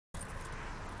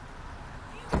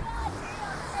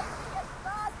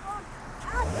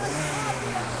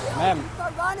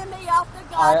running me off the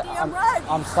goddamn road.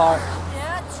 I'm sorry.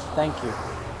 Bitch. Thank you.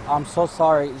 I'm so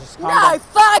sorry. Just calm No, down.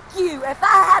 fuck you. If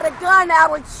I had a gun, I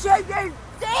would shoot you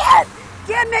dead.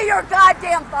 Give me your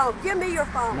goddamn phone. Give me your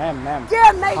phone. Ma'am.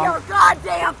 Give me your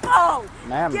goddamn phone.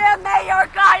 Ma'am. Give me your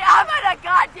I'm gonna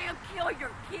goddamn kill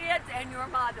your kids and your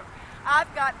mother.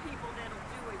 I've got people that'll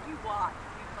do it. You watch.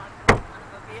 You fucking son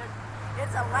of a bitch.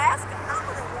 It's Alaska. I'm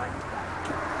gonna run you.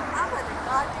 I'm gonna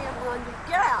goddamn run you.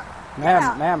 Get out.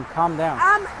 Ma'am, calm down.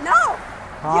 No.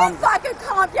 You fucking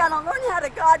calm down and learn how to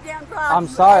goddamn drive. I'm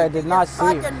sorry, I did not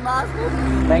see you. Fucking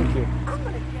Muslim. Thank you. I'm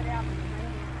gonna get out of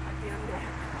the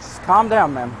goddamn Just calm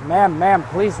down, ma'am. Ma'am,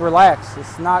 please relax.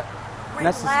 It's not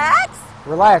necessary. Relax?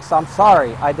 Relax. I'm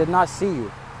sorry. I did not see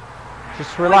you.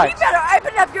 Just relax. Well, you better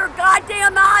open up your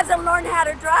goddamn eyes and learn how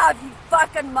to drive, you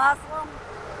fucking Muslim.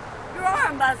 You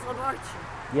are a Muslim, aren't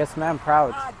you? Yes, ma'am.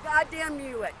 Proud. I goddamn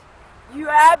knew it. You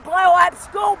blow up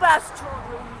school bus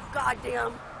children, you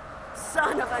goddamn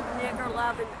son of a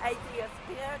nigger-loving atheist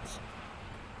bitch.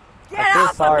 Get I feel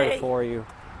off sorry of me. for you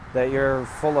that you're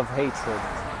full of hatred.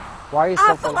 Why are you so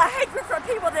I'm full of hatred for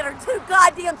people that are too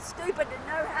goddamn stupid to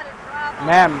know how to drive.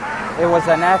 Ma'am, it was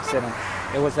an accident.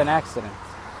 It was an accident.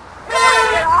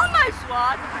 It almost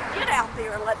was. Get out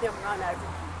there and let them run over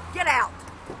you. Get out.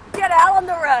 Get out on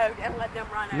the road and let them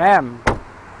run over you. Ma'am,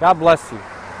 God bless you.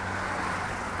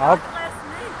 God bless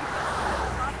me.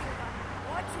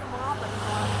 Watch your mama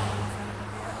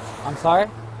tomorrow. I'm sorry?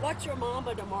 Watch your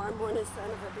mama tomorrow morning, son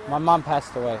of a bitch. My mom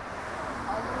passed away.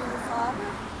 Are you your father?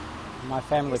 My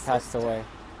family passed away.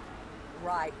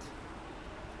 Right.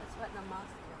 That's what the Muslims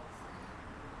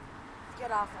say.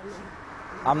 Get off of me.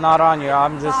 I'm not on you.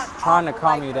 I'm just trying to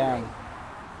calm you down.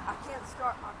 I can't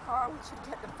start my car. I want you to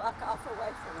get the fuck off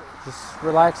away from me. Just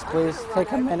relax, please.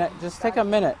 Take a minute. Just take a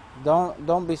minute.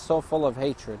 Don't be so full of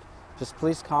hatred. Just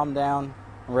please calm down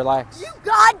and relax. You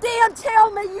goddamn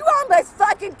tell me. You almost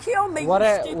fucking killed me. What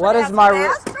you what is stupid my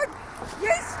ass bastard.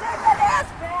 You stupid ass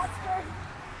bastard.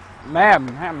 Ma'am.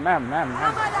 I'm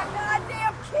gonna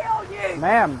goddamn kill you.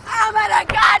 Ma'am. I'm gonna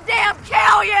goddamn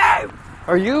kill you.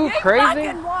 Are you crazy?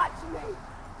 Fucking watch me.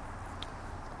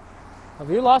 Have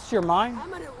you lost your mind?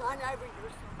 I'm gonna run over